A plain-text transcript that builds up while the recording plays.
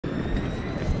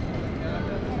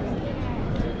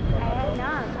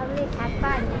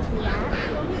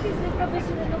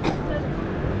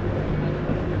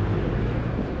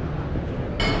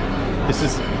This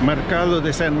is Mercado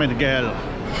de San Miguel,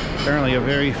 apparently a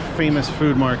very famous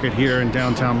food market here in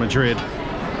downtown Madrid,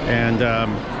 and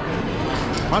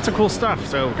lots of cool stuff.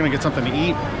 So we're gonna get something to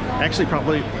eat. Actually,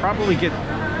 probably get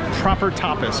proper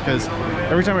tapas, because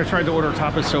every time I've tried to order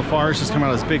tapas so far, it's just come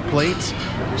out as big plates.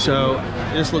 So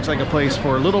this looks like a place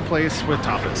for a little place with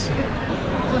tapas.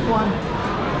 Flip one.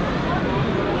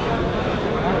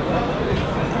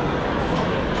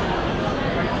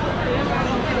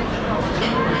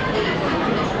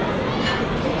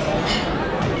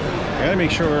 I gotta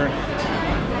make sure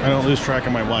I don't lose track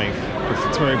of my wife, because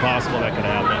it's very possible that could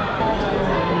happen.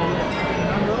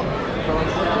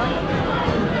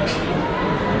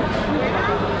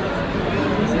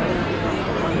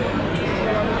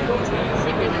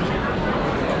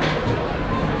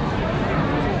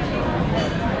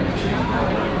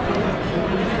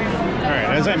 Alright,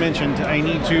 as I mentioned, I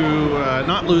need to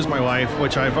not lose my wife,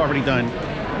 which I've already done.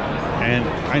 And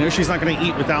I know she's not going to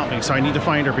eat without me, so I need to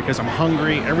find her because I'm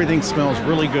hungry. Everything smells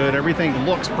really good. Everything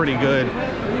looks pretty good.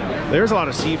 There's a lot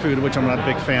of seafood, which I'm not a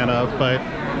big fan of, but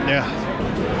yeah.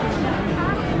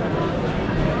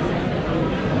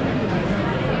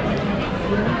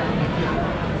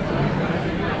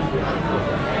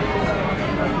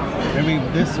 Maybe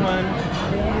this one.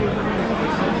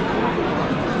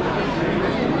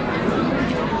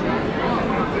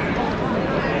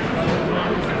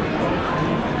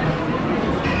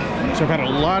 So I've had a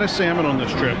lot of salmon on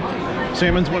this trip.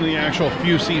 Salmon's one of the actual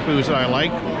few seafoods that I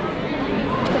like.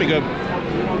 It's pretty good.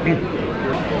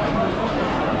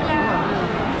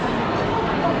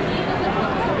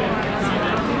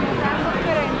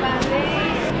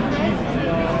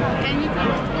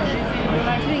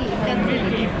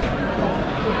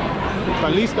 ¿Está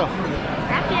listo?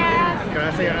 Gracias.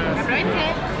 Gracias.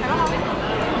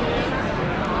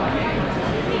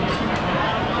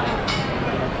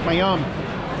 Mayam.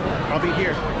 I'll be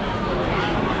here.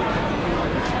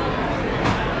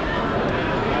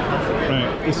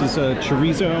 Alright, this is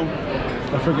chorizo.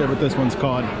 I forget what this one's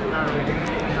called.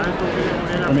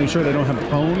 I'll make sure they don't have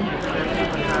bone.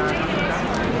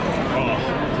 Oh,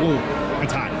 ooh,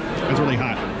 that's hot. That's really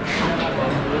hot.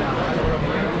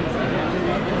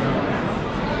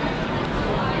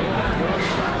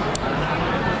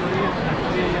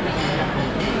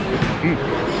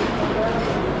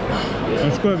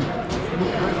 That's good.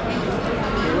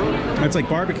 That's like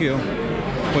barbecue,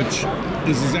 which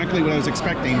is exactly what I was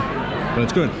expecting, but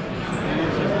it's good.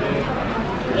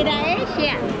 It's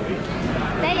Asian.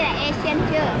 Đây là Asian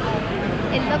chưa?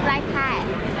 It looks like Thai.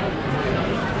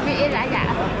 We eat like that.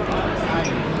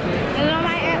 You don't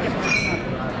like it?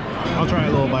 I'll try a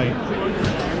little bite.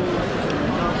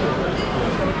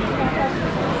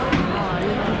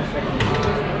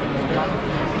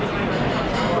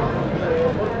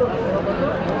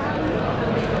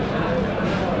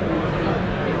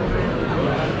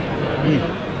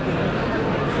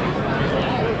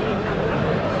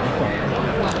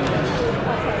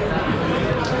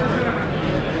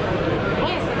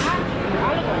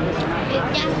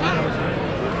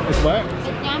 It's what? It's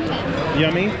yummy.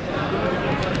 Yummy?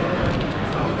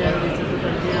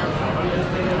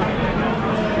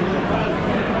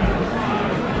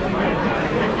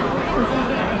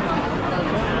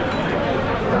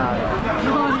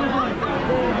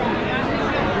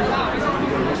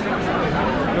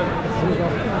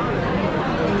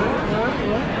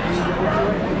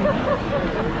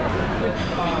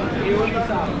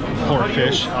 Poor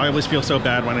fish. I always feel so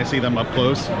bad when I see them up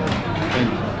close and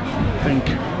think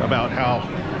about how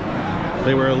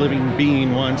they were a living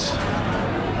being once.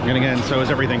 And again, so is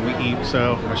everything we eat,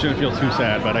 so I shouldn't feel too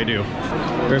sad, but I do.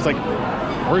 There's like,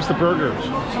 where's the burgers?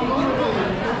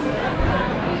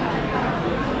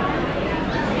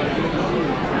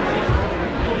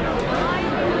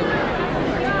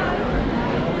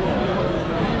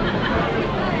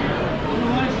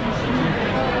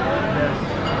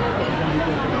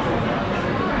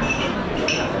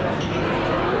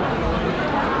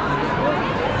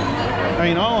 I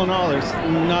mean, all in all, there's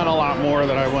not a lot more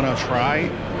that I want to try,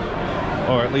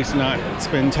 or at least not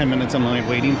spend 10 minutes in line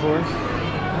waiting for.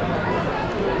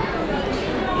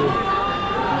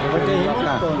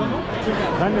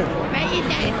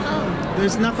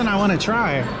 There's nothing I want to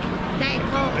try.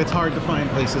 It's hard to find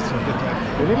places to get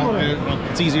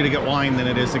that. It's easier to get wine than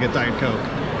it is to get Diet Coke.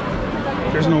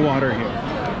 There's no water here.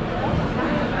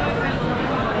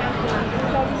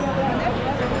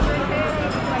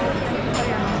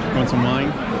 Want some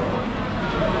wine?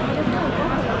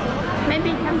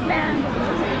 Maybe come down.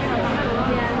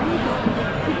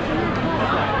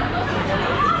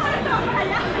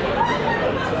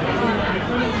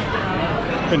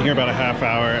 Been here about a half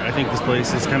hour. I think this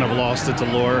place has kind of lost its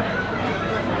allure.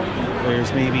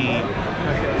 There's maybe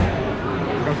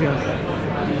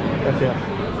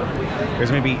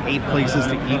 8 places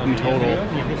to eat in total.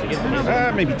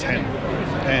 Maybe 10.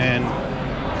 And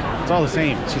it's all the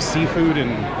same. It's just seafood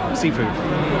and seafood.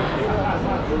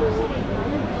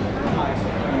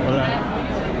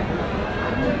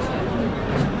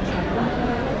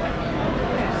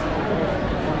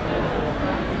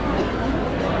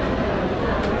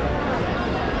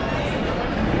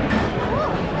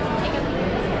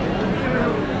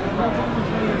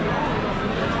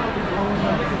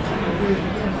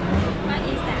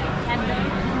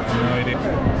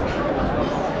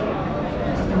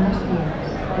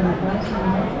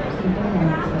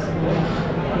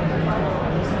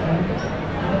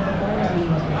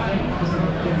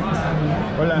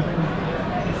 Hola.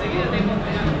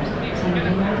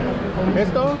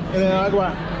 Esto el agua.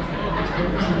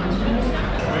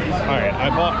 Alright, I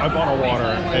bought a water,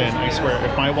 and I swear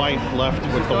if my wife left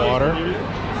with the water,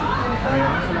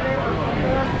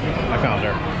 I found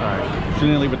her. Alright. She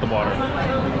didn't leave with the water.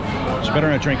 She better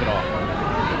not drink it all.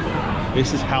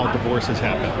 This is how divorces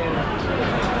happen.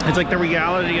 It's like the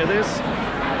reality of this.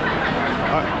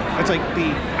 It's like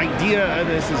the idea of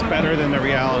this is better than the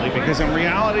reality, because in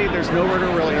reality there's nowhere to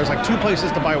really, there's like 2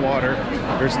 places to buy water,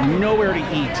 there's nowhere to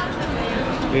eat.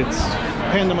 It's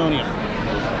pandemonium.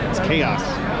 It's chaos.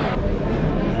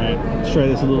 Alright, let's try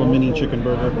this little mini chicken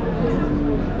burger.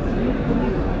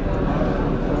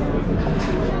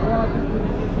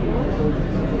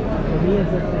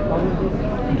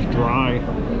 It's dry.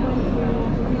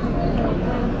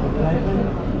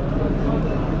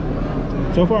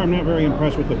 So far, I'm not very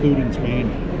impressed with the food in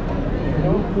Spain.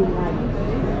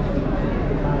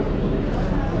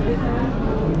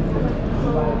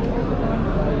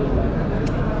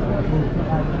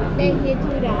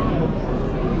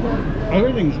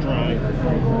 Everything's dry.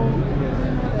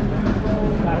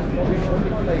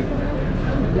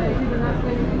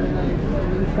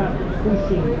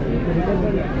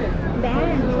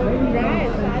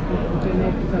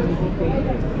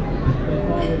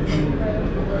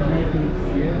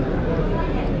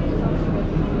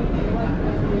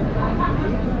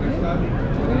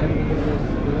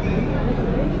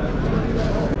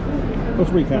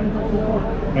 Let's recap.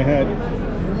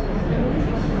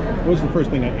 What was the first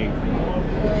thing I ate?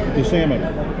 The salmon.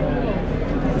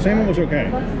 The salmon was okay.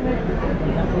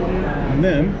 And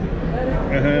then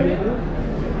I had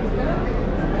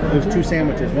those 2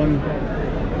 sandwiches. One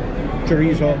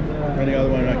chorizo and the other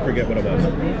one, I forget what it was.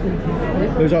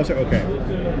 It was also okay.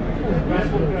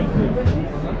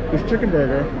 This chicken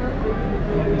burger,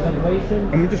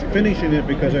 I'm just finishing it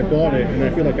because I bought it and I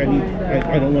feel like I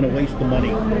don't want to waste the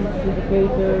money.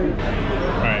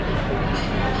 Alright.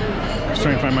 Just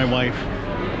trying to find my wife.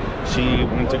 She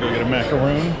went to go get a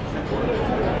macaroon.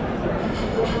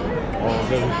 I'll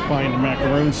go find a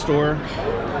macaroon store.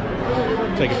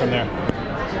 Take it from there.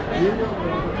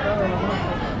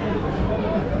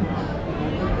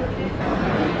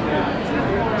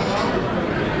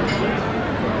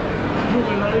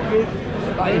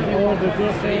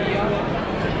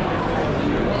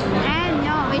 And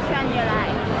no, which one you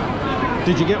like?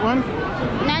 Did you get one?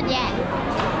 Not yet.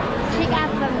 Pick up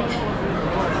for me.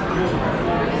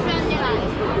 Which one you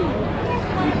like?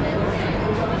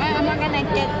 I'm not gonna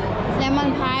get lemon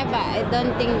pie, but I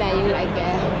don't think that you like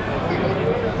it.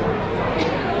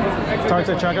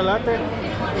 Tarta chocolate?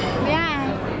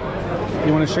 Yeah.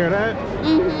 You want to share that?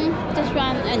 Just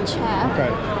one and share.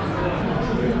 Okay.